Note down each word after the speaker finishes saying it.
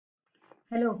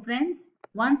Hello friends,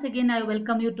 once again I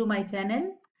welcome you to my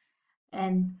channel,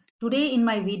 and today in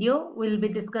my video we'll be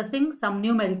discussing some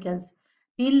numericals.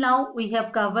 Till now we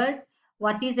have covered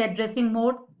what is addressing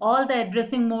mode, all the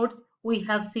addressing modes we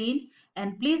have seen,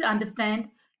 and please understand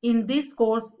in this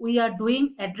course we are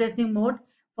doing addressing mode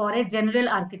for a general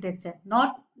architecture,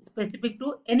 not specific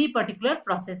to any particular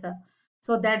processor.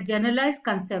 So that generalized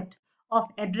concept of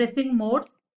addressing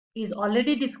modes is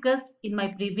already discussed in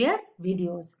my previous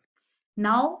videos.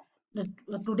 Now,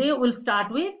 today we'll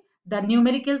start with the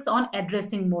numericals on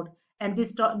addressing mode. And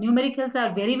these numericals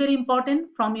are very, very important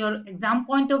from your exam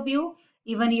point of view,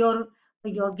 even your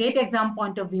gate exam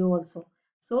point of view also.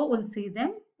 So we'll see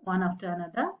them one after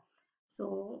another.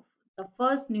 So the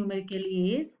first numerical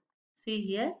is, see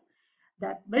here,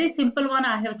 that very simple one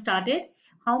I have started.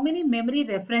 How many memory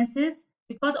references?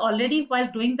 Because already while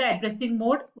doing the addressing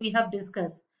mode, we have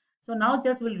discussed. So now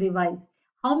just will revise.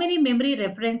 How many memory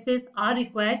references are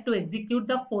required to execute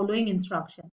the following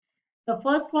instruction? The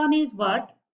first one is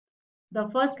what? The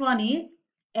first one is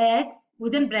add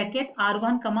within bracket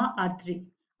R1 comma R3.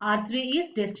 R3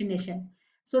 is destination.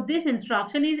 So this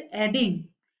instruction is adding.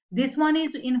 This one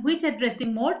is in which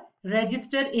addressing mode?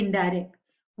 Register indirect.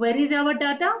 Where is our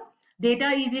data? Data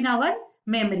is in our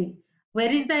memory.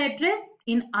 Where is the address?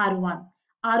 In R1.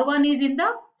 R1 is in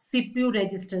the CPU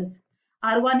registers.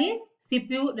 R1 is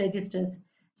CPU registers.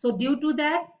 So due to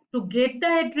that, to get the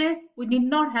address, we need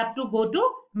not have to go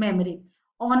to memory.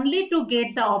 Only to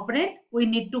get the operand, we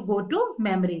need to go to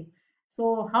memory.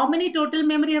 So how many total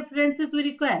memory references we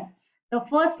require? The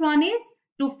first one is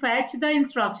to fetch the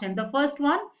instruction. The first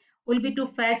one will be to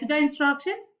fetch the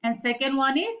instruction, and second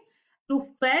one is to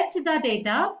fetch the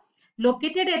data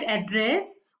located at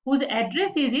address whose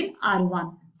address is in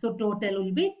R1. So total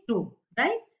will be 2,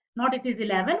 right? Not it is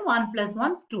 11, 1 plus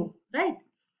 1, 2, right?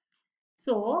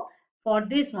 So for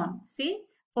this one, see,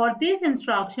 for this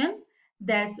instruction,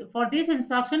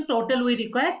 total we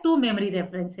require 2 memory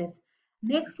references.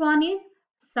 Next one is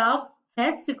sub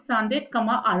has 600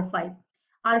 comma R5.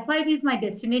 R5 is my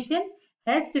destination.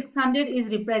 Has 600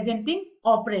 is representing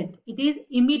operand. It is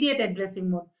immediate addressing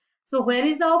mode. So where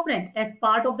is the operand? As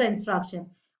part of the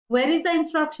instruction. Where is the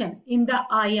instruction? In the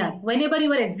IR, whenever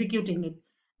you are executing it.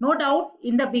 No doubt,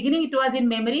 in the beginning it was in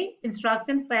memory.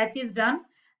 Instruction fetch is done.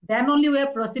 Then only we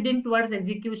are proceeding towards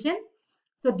execution.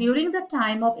 So during the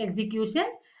time of execution,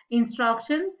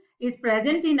 instruction is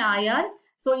present in IR.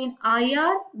 So in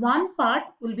IR, one part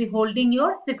will be holding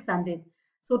your 600.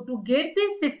 So to get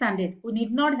this 600, we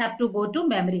need not have to go to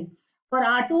memory. For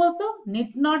R2 also,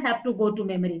 need not have to go to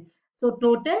memory. So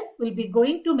total will be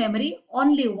going to memory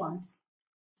only once.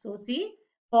 So see,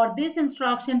 for this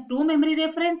instruction, 2 memory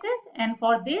references, and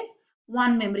for this,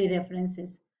 1 memory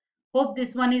references. Hope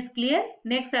this one is clear.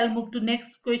 Next, I'll move to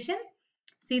next question.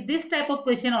 See this type of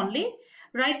question only.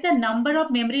 Write the number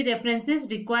of memory references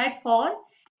required for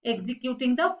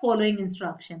executing the following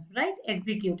instruction, right?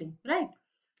 Executing, right?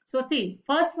 So see,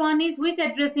 first one is which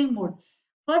addressing mode?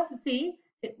 First see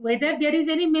whether there is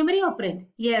any memory operand.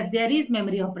 Yes, there is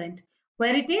memory operand.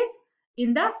 Where it is?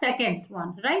 In the second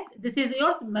one, right? This is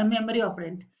your memory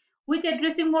operand. Which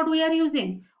addressing mode we are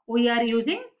using? We are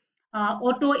using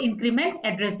auto increment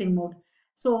addressing mode.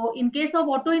 So in case of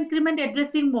auto increment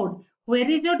addressing mode, where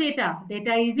is your data?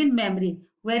 Data is in memory.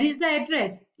 Where is the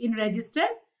address? In register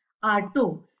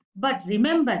R2. But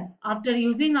remember, after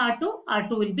using R2,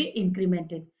 R2 will be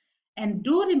incremented. And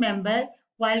do remember,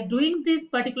 while doing these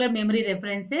particular memory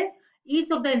references, each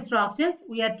of the instructions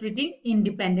we are treating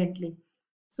independently.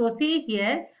 So see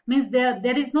here, means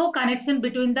there is no connection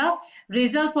between the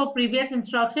results of previous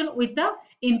instruction with the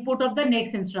input of the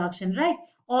next instruction, right?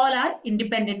 All are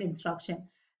independent instruction.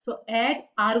 So add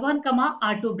R1 comma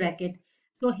R2 bracket.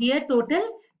 So here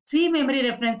total 3 memory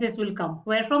references will come.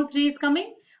 Where from 3 is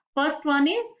coming? First one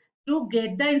is to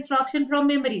get the instruction from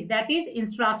memory, that is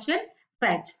instruction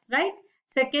fetch, right?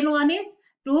 Second one is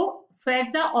to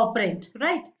fetch the operand,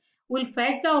 right? We'll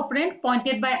fetch the operand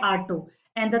pointed by R2.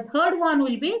 And the third one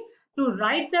will be to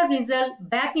write the result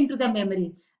back into the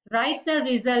memory. Write the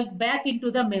result back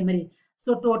into the memory.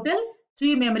 So total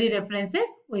 3 memory references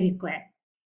we require.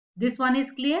 This one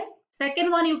is clear.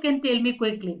 Second one you can tell me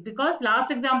quickly, because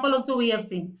last example also we have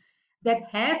seen that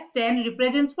has 10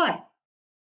 represents what?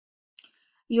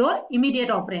 Your immediate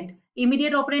operand.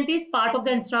 Immediate operand is part of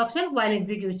the instruction while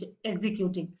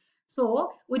executing.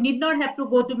 So we need not have to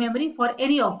go to memory for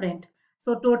any operand.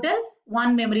 So total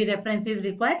 1 memory reference is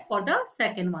required for the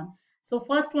second one. So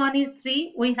first one is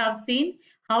 3. We have seen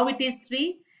how it is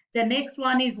 3. The next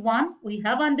one is 1. We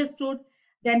have understood.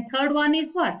 Then third one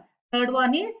is what? Third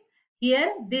one is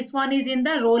here. This one is in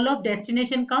the role of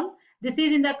destination come. This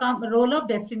is in the role of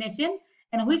destination.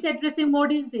 And which addressing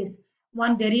mode is this?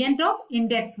 One variant of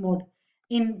index mode.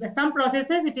 In some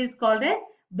processes, it is called as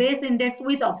base index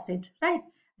with offset, right?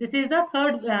 This is the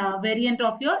third variant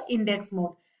of your index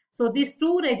mode. So this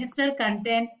two register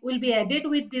content will be added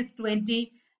with this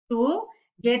 20 to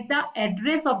get the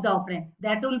address of the operand.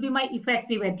 That will be my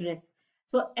effective address.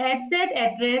 So at that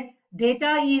address,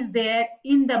 data is there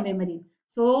in the memory.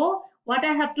 So what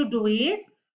I have to do is,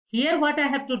 here what I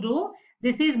have to do,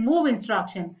 this is move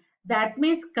instruction. That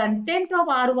means content of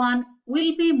R1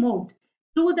 will be moved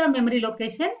to the memory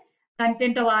location,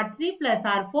 content of R3 plus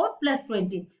R4 plus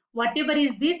 20. Whatever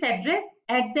is this address,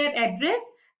 at that address,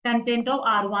 content of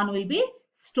R1 will be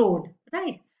stored,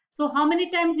 right? So how many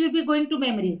times you will be going to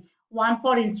memory? One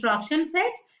for instruction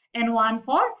fetch and one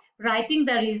for writing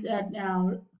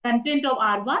the content of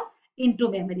R1 into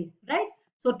memory, right?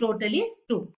 So total is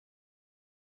 2.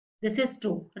 This is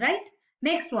 2, right?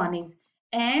 Next one is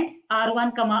and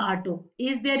R1 comma R2.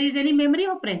 Is there is any memory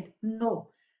operand? No.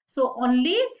 So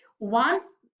only one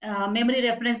memory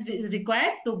reference is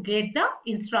required to get the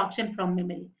instruction from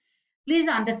memory. Please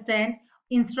understand,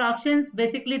 instructions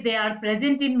basically they are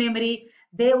present in memory.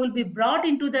 They will be brought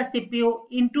into the CPU,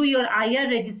 into your IR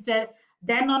register.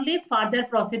 Then only further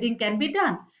proceeding can be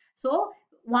done. So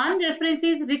one reference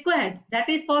is required. That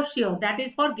is for sure. That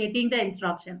is for getting the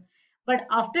instruction. But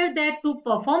after that, to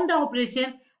perform the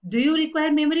operation, do you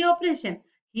require memory operation?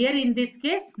 Here in this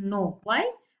case, no. Why?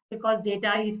 Because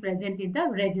data is present in the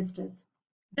registers.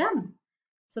 Done.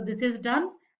 So this is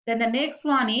done. Then the next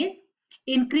one is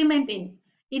increment A.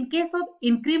 In case of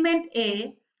increment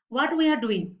A, what we are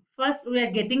doing? First, we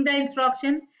are getting the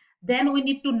instruction. Then we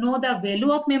need to know the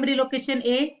value of memory location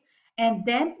A. And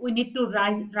then we need to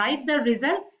write the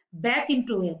result back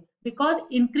into A, because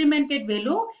incremented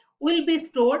value will be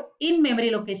stored in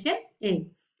memory location A.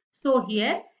 So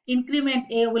here increment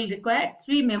A will require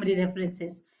 3 memory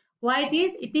references. Why it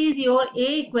is? It is your A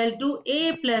equal to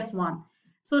A plus 1.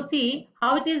 So see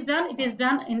how it is done. It is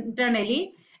done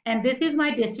internally, and this is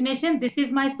my destination. This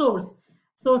is my source.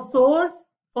 So source,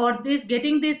 for this,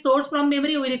 getting this source from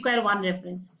memory, we require 1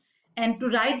 reference. And to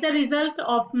write the result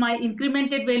of my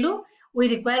incremented value, we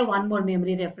require 1 more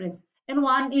memory reference. And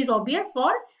 1 is obvious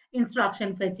for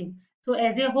instruction fetching. So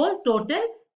as a whole, total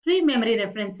 3 memory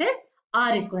references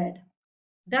are required.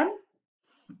 Done.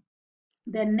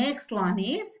 The next one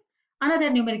is another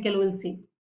numerical we'll see.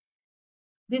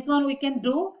 This one we can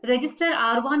do. Register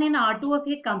R1 and R2 of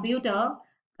a computer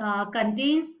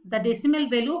contains the decimal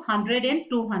value 100 and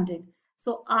 200.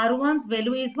 So R1's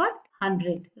value is what?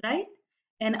 100, right?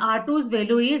 And R2's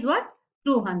value is what?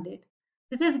 200.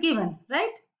 This is given,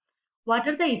 right? What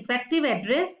are the effective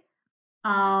address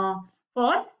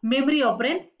for memory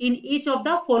operand in each of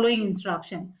the following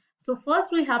instruction? So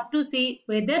first we have to see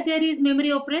whether there is memory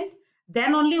operand,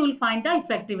 then only we'll find the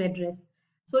effective address.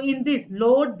 So in this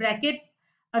load bracket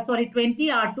 20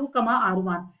 R2 comma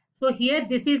R1. So here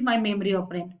this is my memory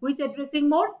operand. Which addressing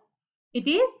mode? It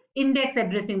is index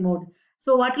addressing mode.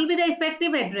 So what will be the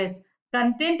effective address?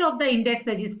 Content of the index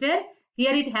register.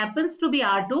 Here it happens to be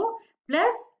R2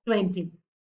 plus 20.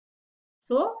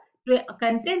 So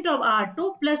content of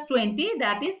R2 plus 20,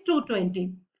 that is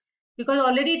 220. Because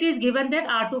already it is given that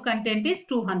R2 content is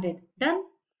 200. Done.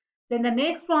 Then the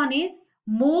next one is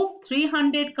move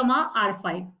 300 comma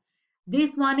R5.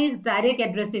 This one is direct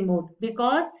addressing mode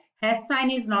because hash sign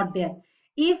is not there.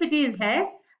 If it is hash,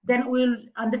 then we will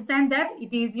understand that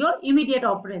it is your immediate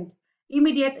operand,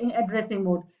 immediate addressing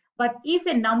mode. But if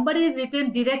a number is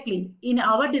written directly in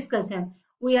our discussion,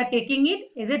 we are taking it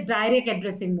as a direct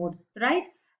addressing mode, right?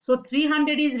 So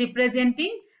 300 is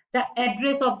representing the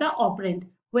address of the operand.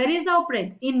 Where is the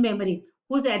operand? In memory,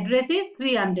 whose address is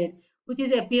 300, which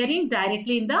is appearing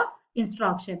directly in the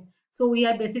instruction. So we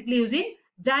are basically using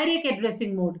direct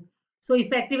addressing mode. So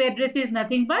effective address is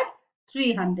nothing but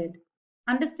 300.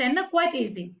 Understand? Quite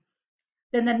easy.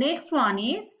 Then the next one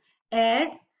is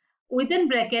add within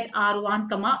bracket R1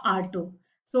 comma R2.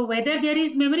 So whether there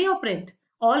is memory operand,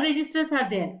 all registers are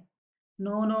there.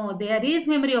 No, there is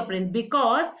memory operand,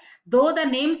 because though the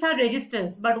names are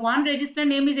registers, but one register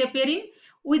name is appearing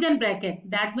within bracket.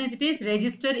 That means it is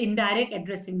register indirect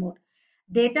addressing mode.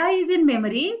 Data is in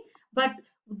memory, but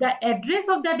the address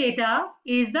of the data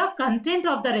is the content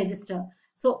of the register.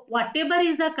 So whatever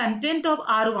is the content of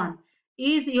R1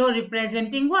 is your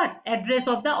representing what? Address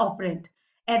of the operand.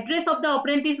 Address of the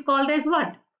operand is called as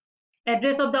what?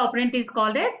 Address of the operand is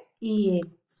called as EA.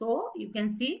 So you can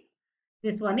see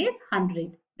this one is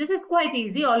 100. This is quite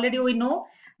easy. Already we know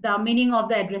the meaning of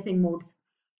the addressing modes.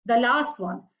 The last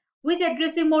one. Which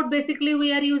addressing mode basically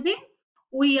we are using?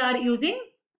 We are using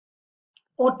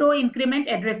auto increment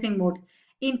addressing mode.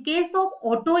 In case of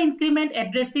auto increment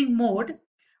addressing mode,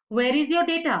 where is your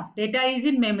data? Data is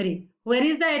in memory. Where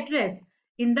is the address?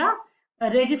 In the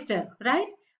register, right?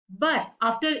 But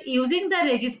after using the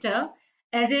register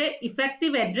as a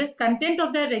effective address, content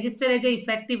of the register as a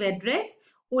effective address,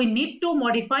 we need to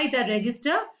modify the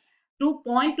register to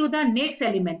point to the next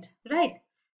element, right?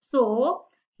 So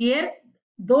here,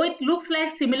 though it looks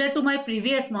like similar to my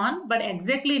previous one, but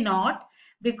exactly not,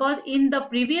 because in the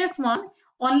previous one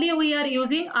only we are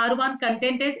using R1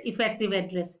 content as effective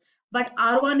address, but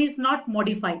R1 is not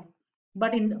modified.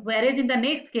 But whereas in the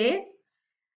next case,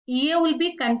 EA will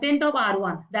be content of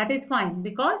R1. That is fine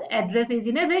because address is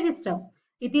in a register.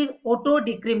 It is auto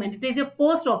decrement. It is a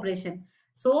post operation.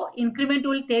 So increment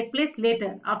will take place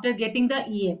later after getting the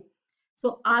EA.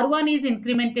 So R1 is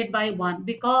incremented by 1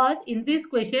 because in this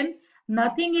question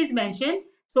nothing is mentioned.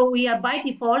 So we are by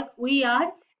default we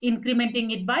are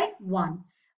incrementing it by 1.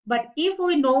 But if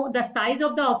we know the size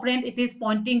of the operand it is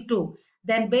pointing to,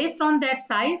 then based on that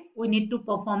size we need to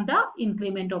perform the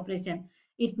increment operation.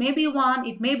 It may be 1,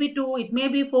 it may be 2, it may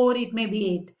be 4, it may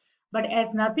be 8. But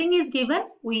as nothing is given,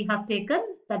 we have taken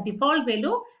the default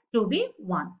value to be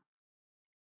 1.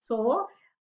 So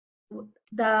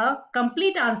the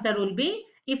complete answer will be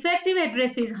effective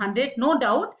address is 100, no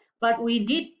doubt, but we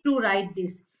need to write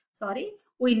this. Sorry,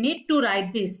 we need to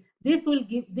write this. This will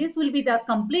be the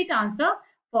complete answer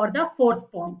for the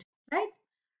fourth point, right?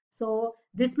 So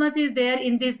this much is there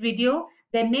in this video.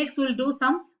 Then next we'll do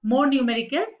some more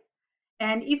numericals.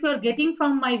 And if you are getting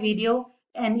from my video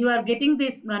and you are getting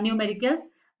these numericals,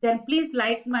 then please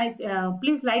like my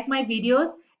videos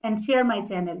and share my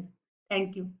channel.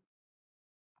 Thank you.